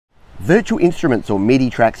Virtual instruments or MIDI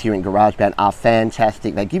tracks here in GarageBand are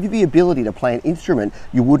fantastic. They give you the ability to play an instrument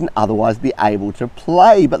you wouldn't otherwise be able to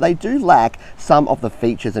play, but they do lack some of the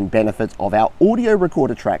features and benefits of our audio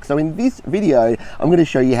recorder track. So in this video, I'm going to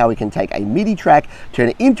show you how we can take a MIDI track, turn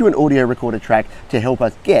it into an audio recorder track to help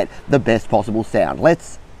us get the best possible sound.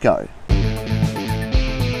 Let's go.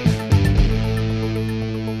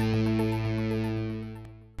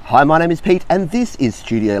 Hi, my name is Pete and this is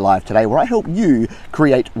Studio Live today, where I help you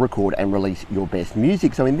create, record and release your best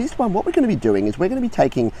music. So in this one, what we're going to be doing is we're going to be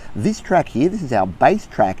taking this track here. This is our bass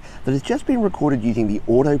track that has just been recorded using the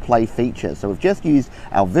autoplay feature. So we've just used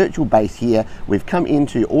our virtual bass here. We've come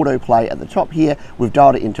into autoplay at the top here. We've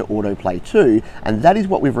dialed it into autoplay 2, and that is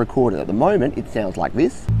what we've recorded. At the moment, it sounds like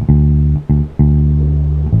this.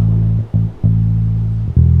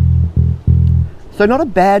 So not a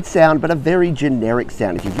bad sound, but a very generic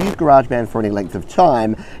sound. If you've used GarageBand for any length of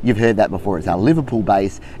time, you've heard that before. It's our Liverpool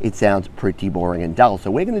bass. It sounds pretty boring and dull.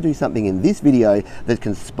 So we're going to do something in this video that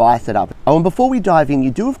can spice it up. Oh, and before we dive in,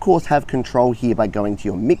 you do of course have control here by going to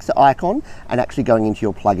your mixer icon and actually going into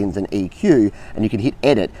your plugins and EQ, and you can hit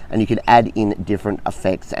edit and you can add in different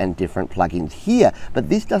effects and different plugins here. But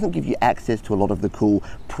this doesn't give you access to a lot of the cool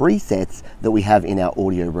presets that we have in our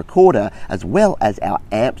audio recorder, as well as our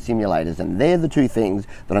amp simulators, and they're the two things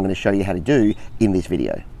that I'm going to show you how to do in this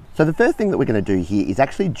video. So the first thing that we're going to do here is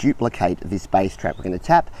actually duplicate this bass track. We're going to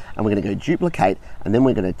tap and we're going to go duplicate, and then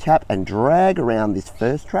we're going to tap and drag around this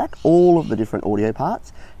first track, all of the different audio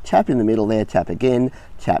parts. Tap in the middle there, tap again,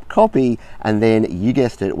 tap copy, and then you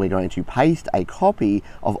guessed it, we're going to paste a copy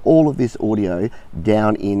of all of this audio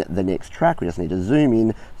down in the next track. We just need to zoom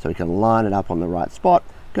in so we can line it up on the right spot.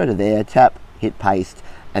 Go to there, tap, hit paste,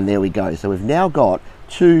 and there we go. So we've now got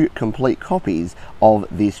two complete copies of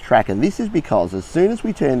this track, and this is because as soon as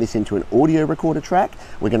we turn this into an audio recorder track,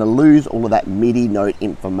 we're going to lose all of that MIDI note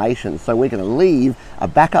information. So we're going to leave a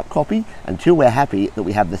backup copy until we're happy that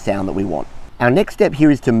we have the sound that we want. Our next step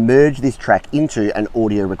here is to merge this track into an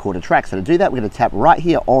audio recorder track. So to do that, we're going to tap right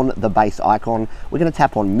here on the bass icon. We're going to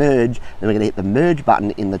tap on merge, then we're going to hit the merge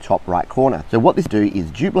button in the top right corner. So what this do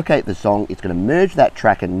is duplicate the song. It's going to merge that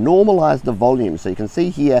track and normalize the volume. So you can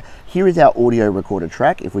see here is our audio recorder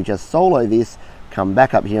track. If we just solo this, come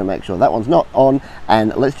back up here and make sure that one's not on,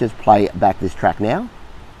 and let's just play back this track now.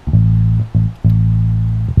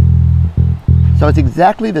 So it's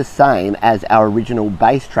exactly the same as our original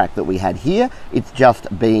bass track that we had here. It's just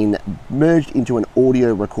been merged into an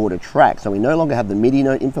audio recorder track. So we no longer have the MIDI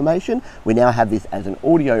note information. We now have this as an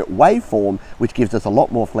audio waveform, which gives us a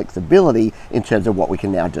lot more flexibility in terms of what we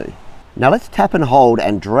can now do. Now let's tap and hold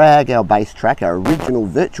and drag our bass track, our original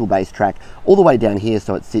virtual bass track, all the way down here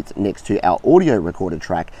so it sits next to our audio recorder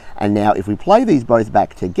track. And now if we play these both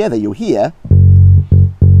back together, you'll hear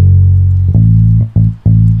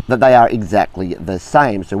that they are exactly the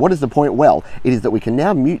same. So what is the point? Well, it is that we can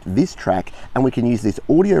now mute this track and we can use this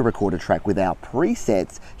audio recorder track with our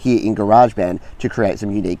presets here in GarageBand to create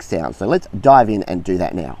some unique sounds. So let's dive in and do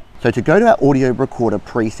that now. So to go to our audio recorder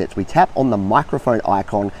presets, we tap on the microphone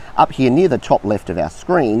icon up here near the top left of our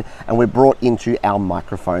screen, and we're brought into our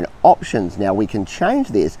microphone options. Now we can change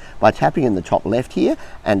this by tapping in the top left here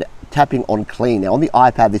and tapping on clean. Now on the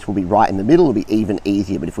iPad, this will be right in the middle, it'll be even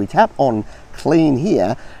easier, but if we tap on clean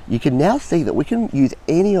here, you can now see that we can use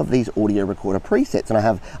any of these audio recorder presets, and I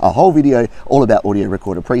have a whole video all about audio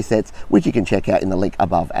recorder presets, which you can check out in the link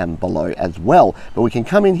above and below as well. But we can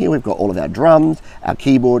come in here, we've got all of our drums, our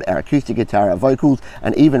keyboard, our acoustic guitar, our vocals,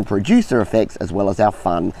 and even producer effects, as well as our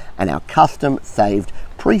fun and our custom saved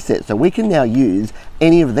presets. So we can now use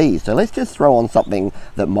any of these. So let's just throw on something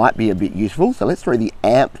that might be a bit useful. So let's throw the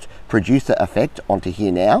amped producer effect onto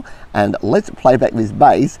here now, and let's play back this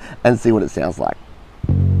bass and see what it sounds like.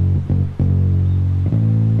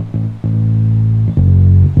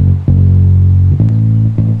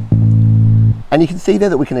 And you can see there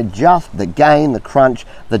that we can adjust the gain, the crunch,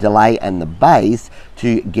 the delay, and the bass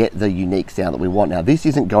to get the unique sound that we want. Now, this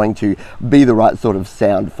isn't going to be the right sort of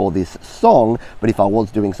sound for this song, but if I was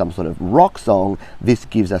doing some sort of rock song, this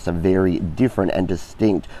gives us a very different and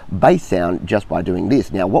distinct bass sound just by doing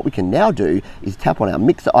this. Now, what we can now do is tap on our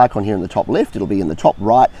mixer icon here in the top left. It'll be in the top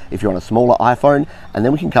right if you're on a smaller iPhone, and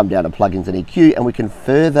then we can come down to plugins and EQ, and we can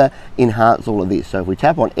further enhance all of this. So if we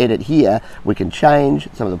tap on edit here, we can change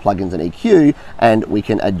some of the plugins and EQ, and we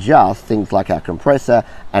can adjust things like our compressor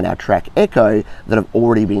and our track echo that have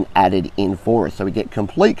already been added in for us. So we get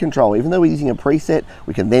complete control. Even though we're using a preset,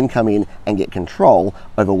 we can then come in and get control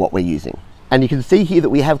over what we're using. And you can see here that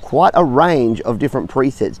we have quite a range of different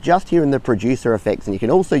presets just here in the producer effects, and you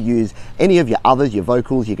can also use any of your others, your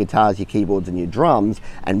vocals, your guitars, your keyboards and your drums,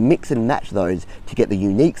 and mix and match those to get the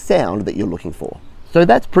unique sound that you're looking for. So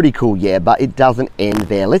that's pretty cool, yeah, but it doesn't end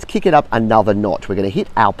there. Let's kick it up another notch. We're going to hit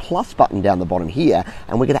our plus button down the bottom here,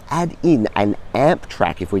 and we're going to add in an amp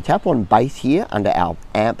track. If we tap on bass here under our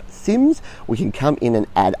amp sims, we can come in and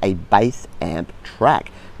add a bass amp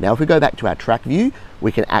track. Now if we go back to our track view,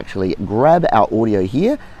 we can actually grab our audio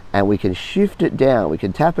here and we can shift it down. We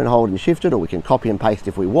can tap and hold and shift it, or we can copy and paste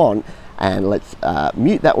if we want. And let's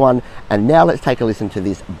mute that one. And now let's take a listen to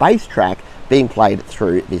this bass track being played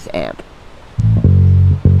through this amp.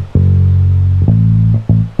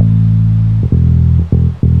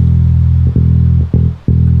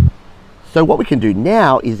 So what we can do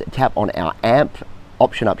now is tap on our amp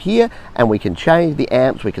option up here, and we can change the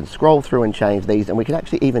amps, we can scroll through and change these, and we can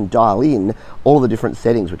actually even dial in all the different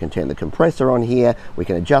settings. We can turn the compressor on here, we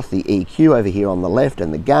can adjust the EQ over here on the left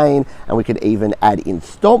and the gain, and we can even add in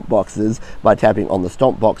stomp boxes by tapping on the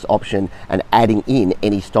stomp box option and adding in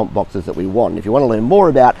any stomp boxes that we want. If you want to learn more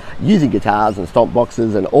about using guitars and stomp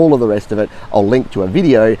boxes and all of the rest of it, I'll link to a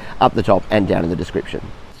video up the top and down in the description.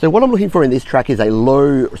 So what I'm looking for in this track is a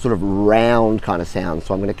low, sort of round kind of sound.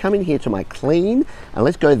 So I'm going to come in here to my clean, and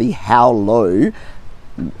let's go the how low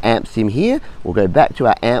amp sim here. We'll go back to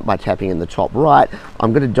our amp by tapping in the top right.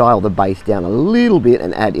 I'm going to dial the bass down a little bit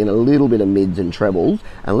and add in a little bit of mids and trebles,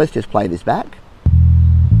 and let's just play this back.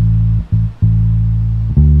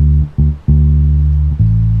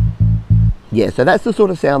 Yeah, so that's the sort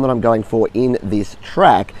of sound that I'm going for in this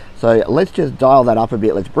track. So let's just dial that up a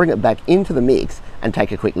bit. Let's bring it back into the mix and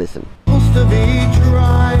take a quick listen. Most of each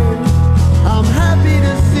rhyme, I'm happy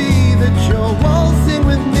to see that you're waltzing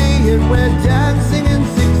with me and we're dancing in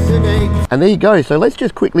 6 and 8. And there you go. So let's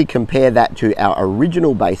just quickly compare that to our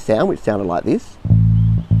original bass sound, which sounded like this.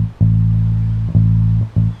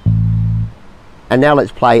 And now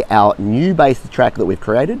let's play our new bass track that we've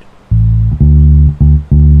created.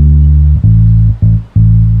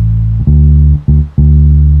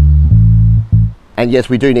 And yes,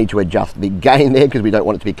 we do need to adjust the gain there because we don't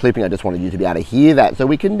want it to be clipping. I just wanted you to be able to hear that. So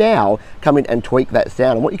we can now come in and tweak that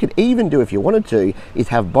sound. And what you could even do if you wanted to is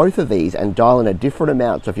have both of these and dial in a different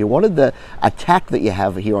amount. So if you wanted the attack that you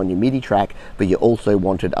have here on your MIDI track, but you also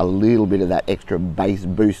wanted a little bit of that extra bass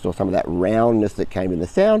boost or some of that roundness that came in the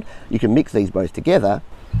sound, you can mix these both together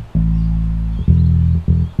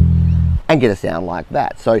and get a sound like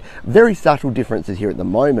that. So very subtle differences here at the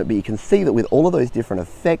moment, but you can see that with all of those different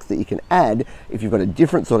effects that you can add, if you've got a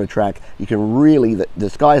different sort of track, you can really, the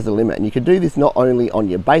sky's the limit. And you can do this not only on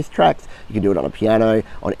your bass tracks, you can do it on a piano,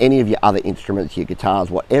 on any of your other instruments, your guitars,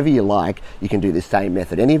 whatever you like, you can do the same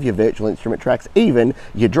method. Any of your virtual instrument tracks, even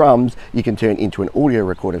your drums, you can turn into an audio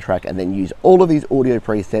recorder track and then use all of these audio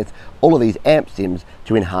presets, all of these amp sims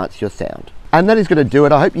to enhance your sound. And that is going to do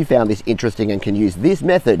it. I hope you found this interesting and can use this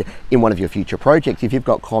method in one of your future projects. If you've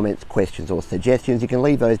got comments, questions or suggestions, you can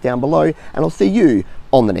leave those down below, and I'll see you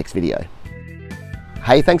on the next video.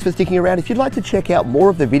 Hey, thanks for sticking around. If you'd like to check out more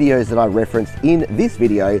of the videos that I referenced in this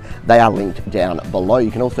video, they are linked down below.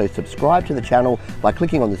 You can also subscribe to the channel by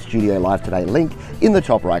clicking on the Studio Live Today link in the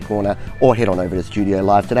top right corner, or head on over to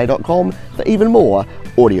studiolivetoday.com for even more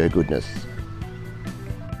audio goodness.